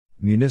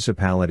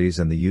Municipalities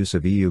and the Use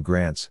of EU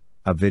Grants,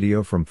 a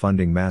video from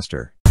Funding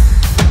Master.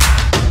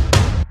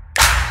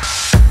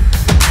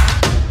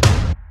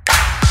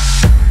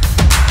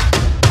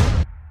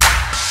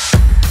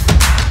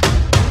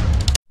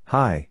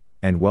 Hi,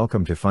 and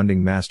welcome to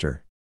Funding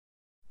Master.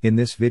 In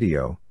this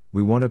video,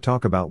 we want to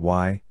talk about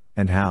why,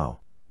 and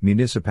how,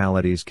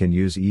 municipalities can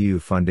use EU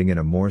funding in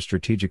a more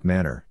strategic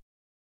manner.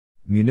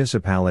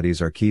 Municipalities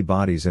are key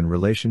bodies in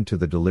relation to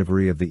the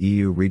delivery of the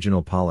EU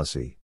regional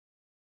policy.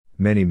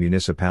 Many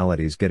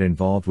municipalities get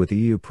involved with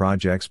EU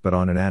projects but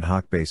on an ad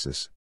hoc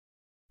basis.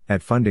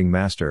 At Funding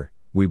Master,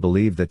 we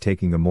believe that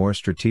taking a more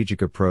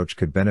strategic approach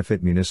could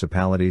benefit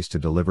municipalities to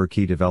deliver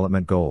key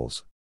development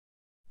goals.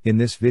 In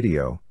this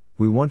video,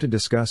 we want to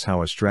discuss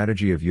how a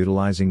strategy of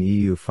utilizing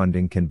EU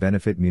funding can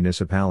benefit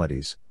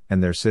municipalities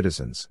and their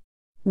citizens.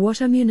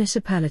 What are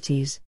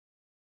municipalities?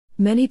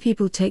 Many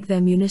people take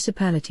their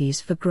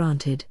municipalities for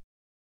granted.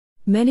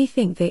 Many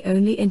think they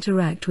only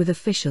interact with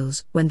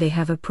officials when they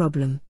have a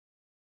problem.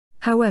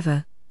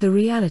 However, the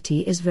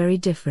reality is very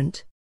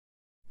different.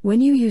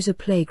 When you use a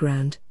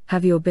playground,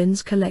 have your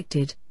bins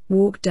collected,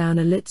 walk down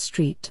a lit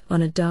street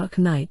on a dark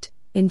night,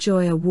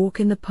 enjoy a walk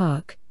in the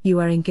park, you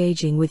are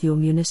engaging with your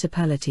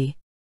municipality.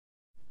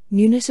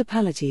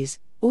 Municipalities,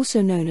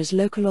 also known as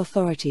local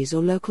authorities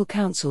or local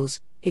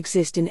councils,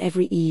 exist in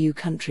every EU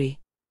country.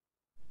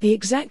 The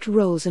exact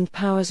roles and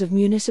powers of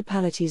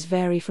municipalities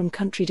vary from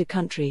country to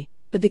country,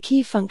 but the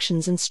key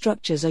functions and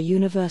structures are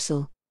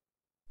universal.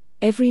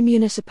 Every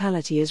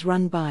municipality is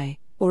run by,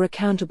 or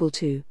accountable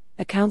to,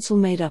 a council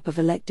made up of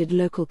elected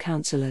local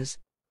councillors.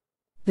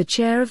 The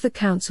chair of the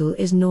council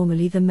is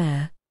normally the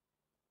mayor.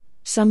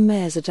 Some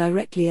mayors are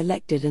directly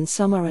elected and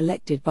some are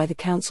elected by the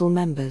council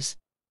members.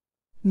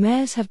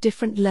 Mayors have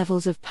different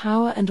levels of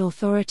power and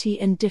authority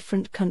in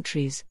different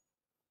countries.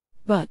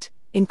 But,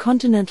 in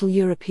continental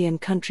European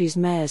countries,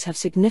 mayors have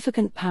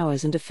significant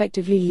powers and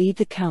effectively lead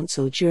the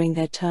council during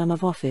their term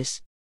of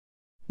office.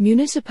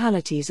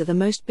 Municipalities are the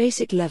most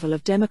basic level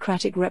of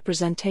democratic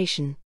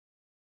representation.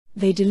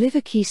 They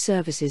deliver key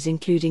services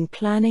including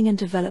planning and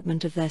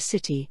development of their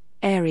city,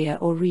 area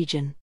or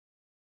region.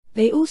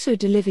 They also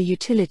deliver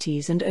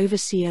utilities and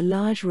oversee a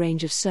large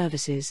range of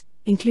services,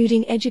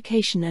 including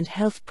education and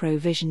health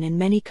provision in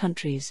many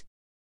countries.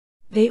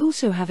 They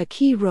also have a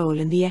key role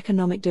in the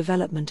economic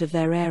development of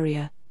their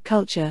area,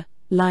 culture,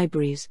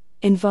 libraries,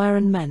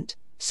 environment,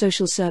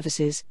 social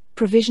services,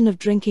 provision of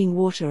drinking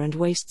water and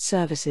waste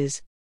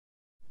services.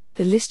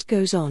 The list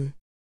goes on.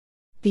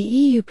 The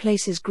EU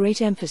places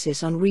great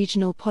emphasis on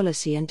regional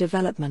policy and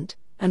development,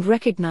 and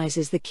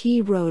recognizes the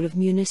key role of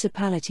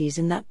municipalities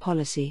in that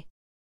policy.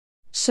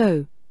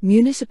 So,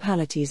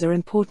 municipalities are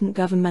important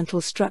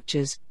governmental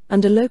structures,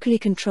 under locally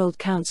controlled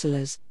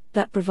councillors,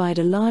 that provide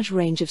a large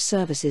range of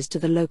services to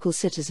the local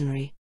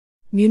citizenry.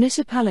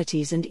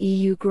 Municipalities and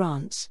EU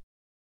grants.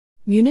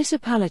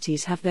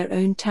 Municipalities have their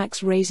own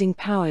tax-raising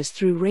powers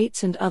through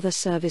rates and other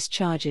service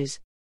charges.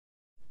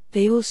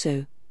 They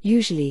also,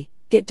 usually,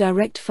 get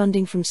direct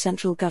funding from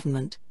central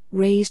government,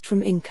 raised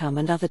from income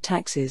and other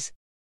taxes.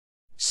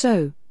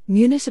 So,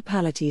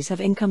 municipalities have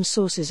income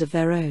sources of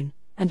their own,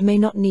 and may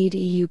not need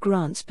EU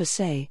grants per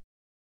se.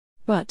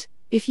 But,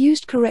 if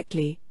used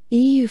correctly,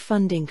 EU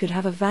funding could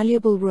have a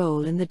valuable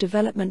role in the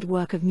development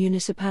work of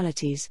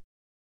municipalities.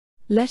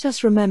 Let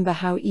us remember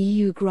how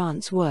EU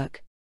grants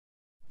work.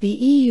 The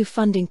EU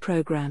funding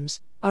programs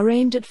are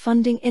aimed at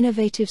funding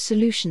innovative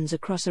solutions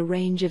across a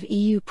range of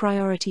EU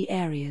priority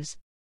areas.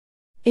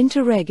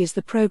 Interreg is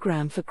the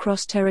program for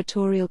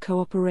cross-territorial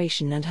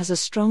cooperation and has a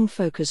strong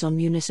focus on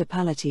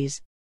municipalities.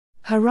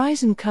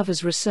 Horizon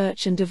covers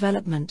research and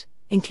development,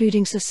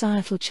 including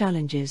societal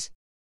challenges.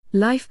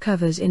 Life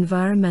covers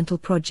environmental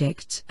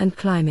projects and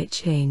climate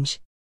change.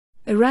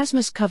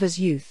 Erasmus covers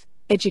youth,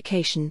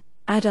 education,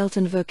 adult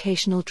and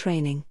vocational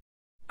training.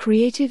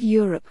 Creative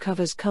Europe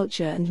covers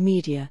culture and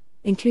media,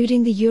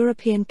 including the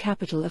European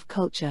Capital of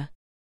Culture.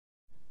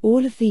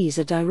 All of these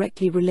are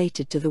directly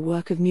related to the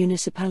work of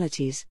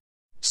municipalities.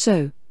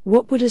 So,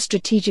 what would a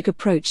strategic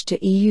approach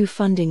to EU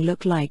funding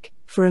look like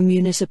for a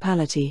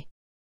municipality?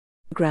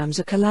 Programs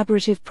are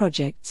collaborative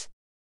projects.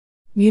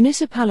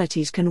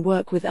 Municipalities can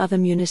work with other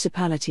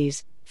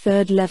municipalities,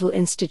 third-level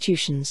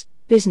institutions,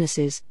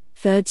 businesses,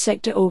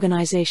 third-sector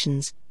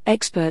organizations,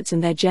 experts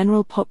and their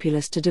general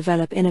populace to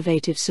develop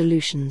innovative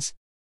solutions.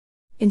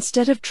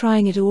 Instead of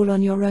trying it all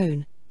on your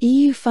own,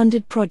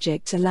 EU-funded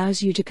projects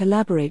allows you to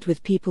collaborate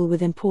with people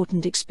with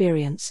important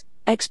experience,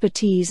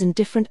 expertise and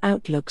different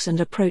outlooks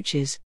and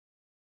approaches.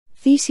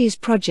 These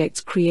projects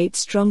create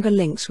stronger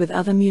links with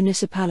other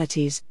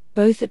municipalities,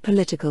 both at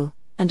political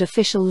and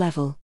official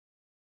level.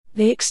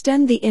 They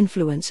extend the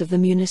influence of the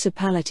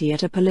municipality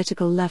at a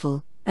political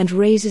level, and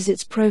raises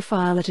its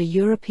profile at a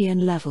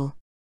European level.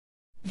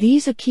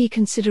 These are key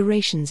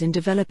considerations in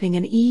developing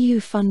an EU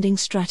funding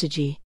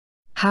strategy.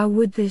 How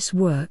would this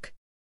work?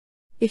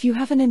 If you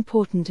have an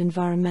important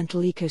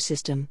environmental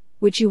ecosystem,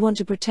 which you want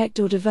to protect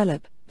or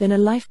develop, then a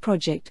LIFE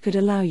project could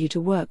allow you to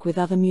work with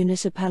other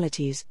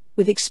municipalities,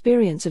 with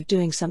experience of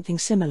doing something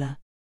similar.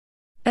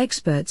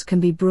 Experts can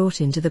be brought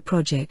into the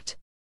project.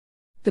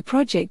 The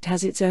project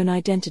has its own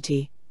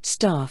identity,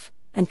 staff,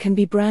 and can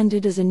be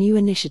branded as a new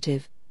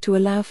initiative, to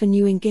allow for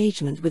new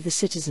engagement with the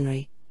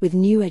citizenry, with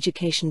new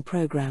education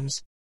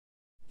programs.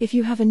 If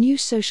you have a new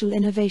social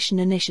innovation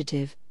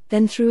initiative,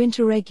 then through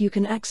Interreg you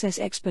can access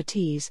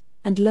expertise,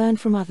 and learn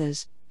from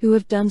others, who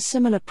have done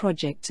similar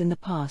projects in the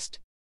past.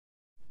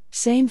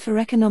 Same for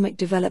economic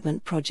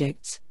development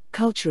projects,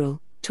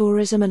 cultural,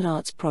 tourism and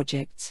arts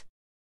projects.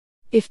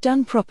 If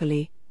done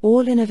properly,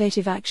 all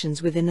innovative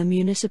actions within a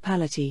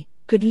municipality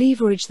could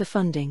leverage the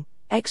funding,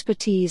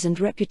 expertise and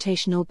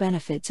reputational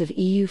benefits of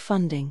EU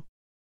funding.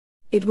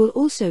 It will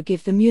also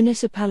give the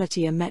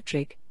municipality a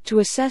metric to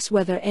assess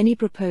whether any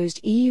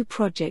proposed EU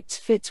projects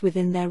fits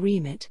within their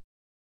remit.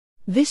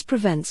 This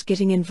prevents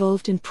getting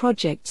involved in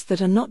projects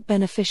that are not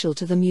beneficial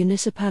to the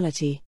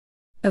municipality,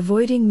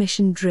 avoiding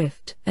mission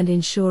drift and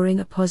ensuring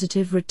a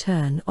positive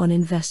return on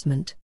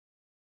investment.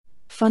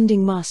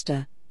 Funding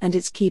Master and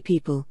its key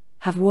people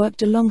have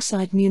worked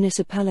alongside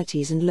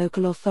municipalities and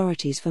local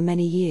authorities for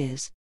many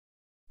years.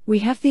 We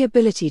have the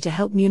ability to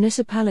help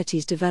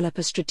municipalities develop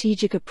a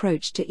strategic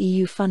approach to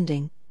EU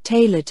funding,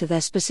 tailored to their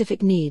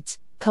specific needs,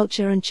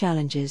 culture and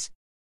challenges.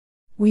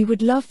 We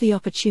would love the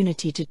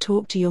opportunity to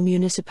talk to your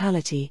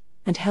municipality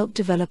and help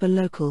develop a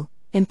local,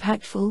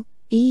 impactful,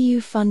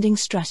 EU funding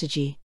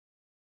strategy.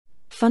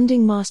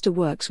 Funding Master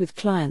works with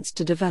clients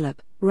to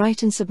develop,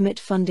 write and submit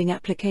funding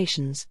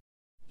applications.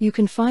 You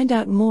can find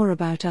out more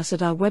about us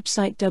at our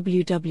website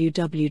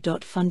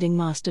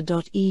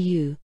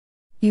www.fundingmaster.eu.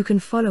 You can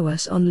follow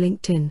us on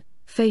LinkedIn,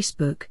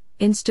 Facebook,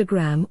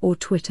 Instagram or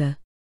Twitter.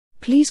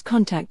 Please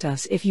contact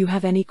us if you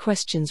have any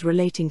questions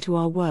relating to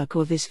our work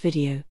or this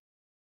video.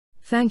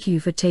 Thank you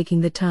for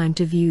taking the time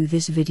to view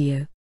this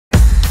video.